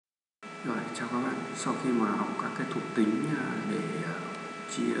Rồi, chào các bạn. Sau khi mà học các cái thuộc tính để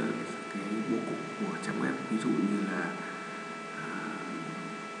chia cái bố cục của trang web, ví dụ như là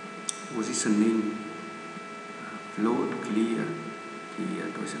positioning, float, clear, thì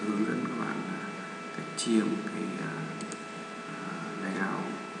tôi sẽ hướng dẫn các bạn cách chia một cái layout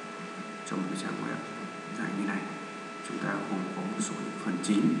cho một cái trang web dài như này. Chúng ta gồm có một số những phần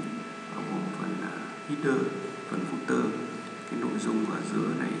chính, gồm phần header, phần footer. Cái nội dung ở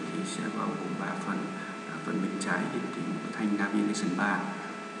giữa này thì sẽ bao gồm 3 phần. Phần bên trái hiển thị một thanh navigation bar,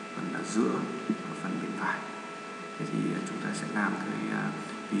 phần ở giữa và phần bên phải. Thế thì chúng ta sẽ làm cái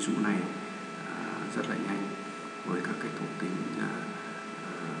ví dụ này rất là nhanh với các cái thuộc tính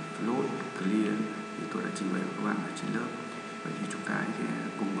float, clear thì tôi đã trình bày với các bạn ở trên lớp. Vậy thì chúng ta sẽ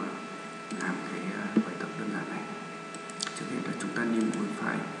cùng làm cái bài tập đơn giản này. Trước hết là chúng ta new một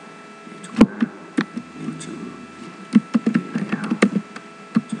file để chúng ta lưu trữ layout.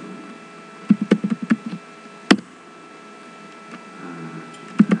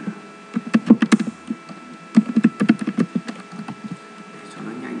 Để cho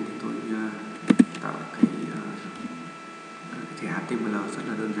nó nhanh thì tôi tạo cái thẻ HTML rất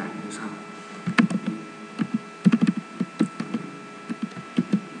là đơn giản như sau.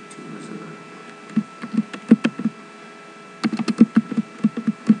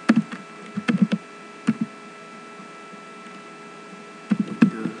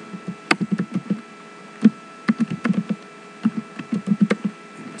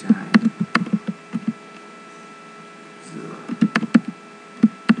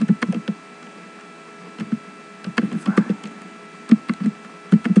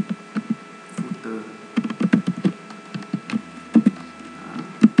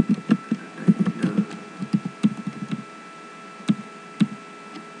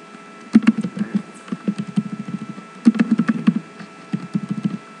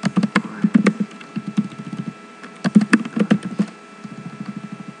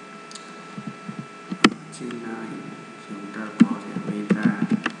 Chúng ta có thể beta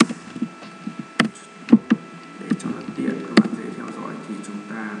để cho nó tiện các bạn dễ theo dõi, thì chúng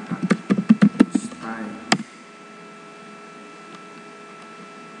ta đặt style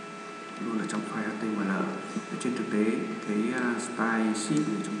luôn ở trong file HTML. Trên thực tế cái style sheet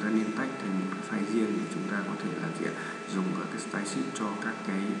thì chúng ta nên tách thành một cái file riêng để chúng ta có thể là dùng cái style sheet cho các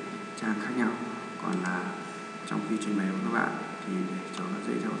cái trang khác nhau. Còn là trong khi trình bày với các bạn thì để cho nó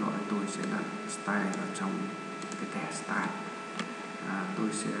dễ theo dõi, tôi sẽ đặt style vào trong cái thẻ style. Tôi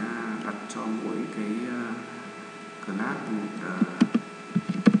sẽ đặt cho mỗi cái class một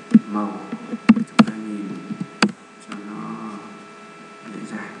màu để chúng ta nhìn cho nó dễ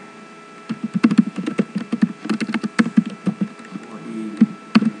dàng. Body này,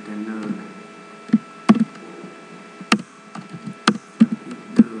 container này,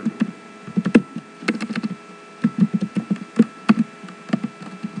 header này,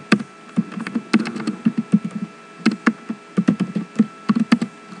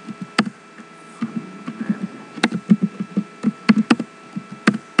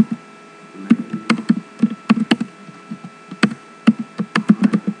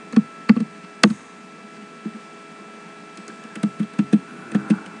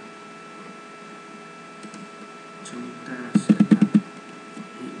 chúng ta sẽ đặt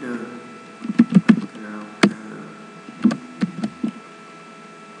header, background color,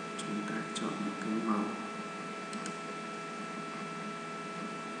 chúng ta chọn một cái màu.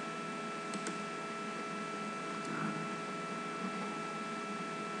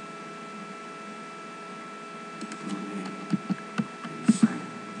 Xanh.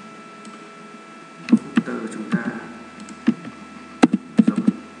 Footer chúng ta giống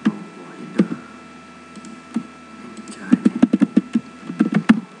màu của header.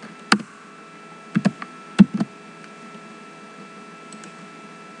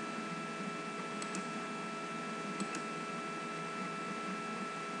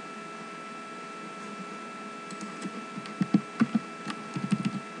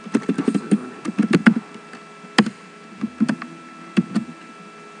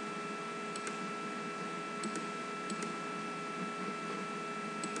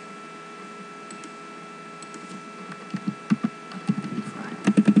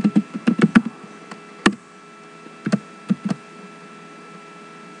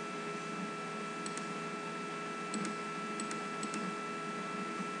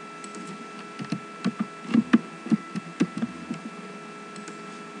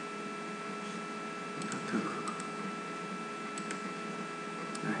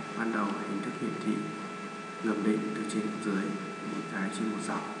 Ban đầu hình thức hiển thị nhập định từ trên dưới, một cái trên một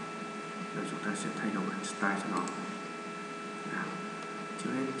dòng. Rồi chúng ta sẽ thay đổi style cho nó. Trước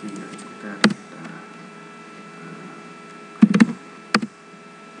hết thì chúng ta đã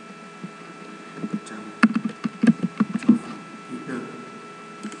 100 cho phần header,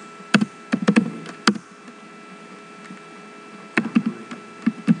 80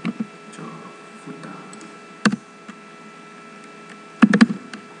 cho footer,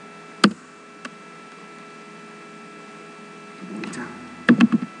 400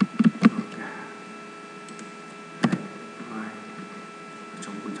 cho cả right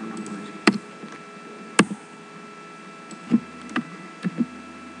trong 450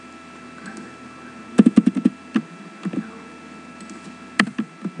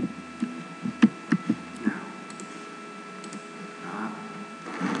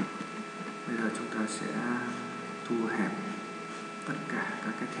 chúng ta sẽ thu hẹp tất cả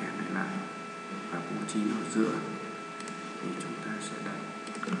các cái thẻ này lại và bố trí ở giữa. Thì chúng ta sẽ đặt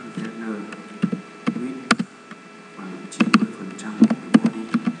container width bằng 90% của cái body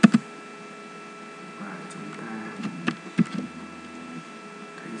và chúng ta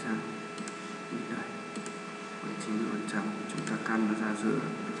thấy rằng width đây bằng 90%, chúng ta căn nó ra giữa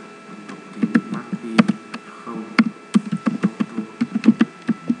bằng tục tính margin 0.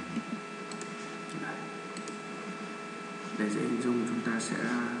 Để dễ hình dung, chúng ta sẽ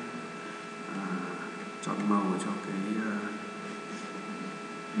chọn màu cho cái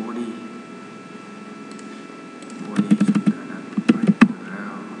body chúng ta đặt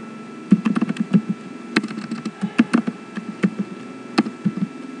background,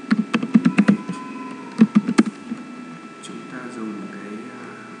 chúng ta dùng cái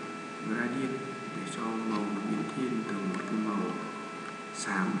gradient để cho màu nó biến thiên từ một cái màu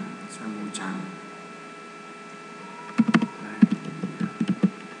xám sang màu trắng.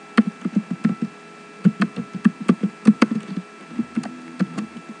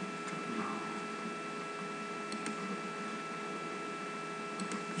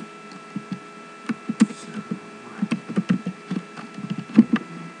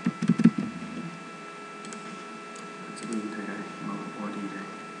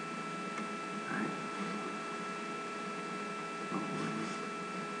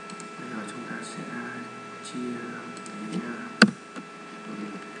 Sẽ chia cái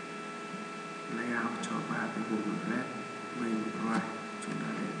layout cho ba cái vùng left, main, right. Chúng ta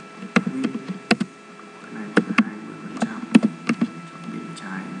để width cái này là 20% cho bên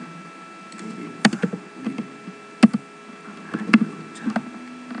trái, cái bên phải width bằng 20%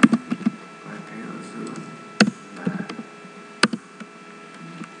 và cái ở giữa là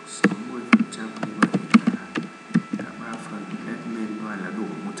 60%. Như vậy là cả ba phần left, main, right là đủ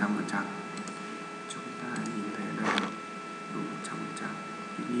 100%. Nhìn thấy đây đủ 100%.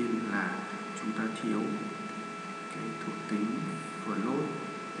 Tuy nhiên là chúng ta thiếu cái thuộc tính float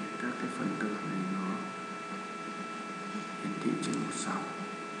để các cái phần tử này nó hiển thị trên một dòng.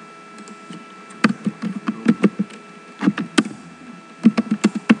 Chúng ta để float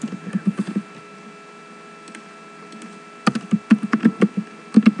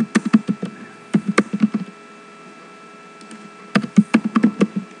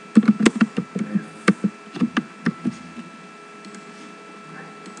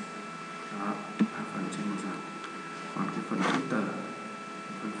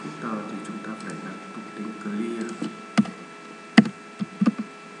thì chúng ta phải đặt thuộc tính clear.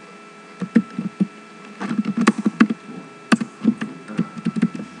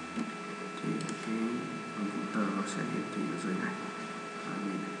 Thì cái phần footer nó sẽ hiển thị ở dưới này.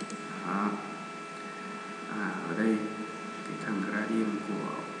 Ở đây cái thằng gradient của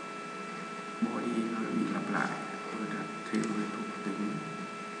body nó bị lặp lại, tôi đặt thêm cái thuộc tính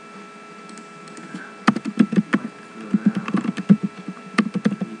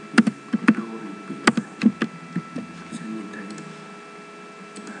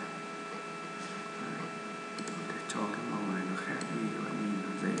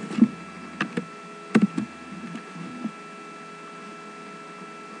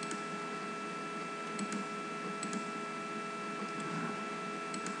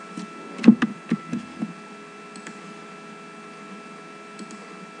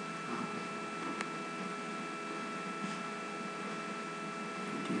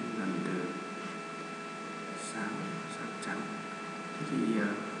thì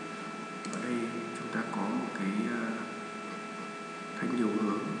ở đây chúng ta có một cái thanh điều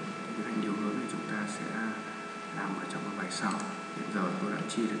hướng. Cái thanh điều hướng này chúng ta sẽ làm ở trong cái bài sau. Hiện giờ tôi đã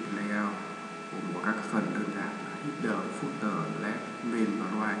chia được cái layout của các phần đơn giản là header, footer, left, main và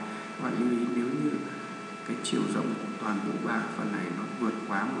right. Các bạn lưu ý nếu như cái chiều rộng của toàn bộ ba phần này nó vượt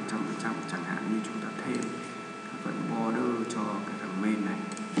quá 100%, chẳng hạn như chúng ta thêm các phần border cho cái thằng main này,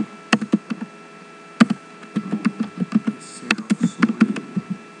 một cell solid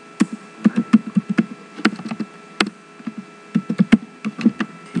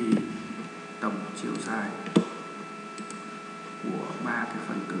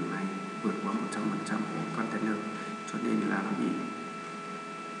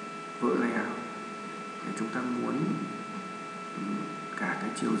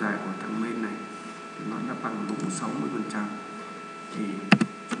chiều dài của thằng main này thì nó đã bằng đúng 60%, thì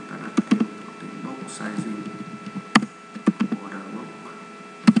chúng ta đặt thêm thuộc tính box sizing border box.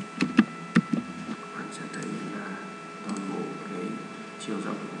 Bạn sẽ thấy là toàn bộ cái chiều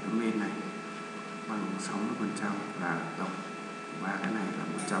rộng của cái main này bằng 60% là rộng, và cái này là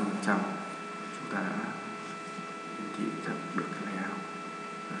 100%. Chúng ta đã hiển thị được cái layout.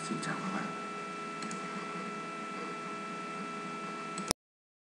 Xin chào các bạn.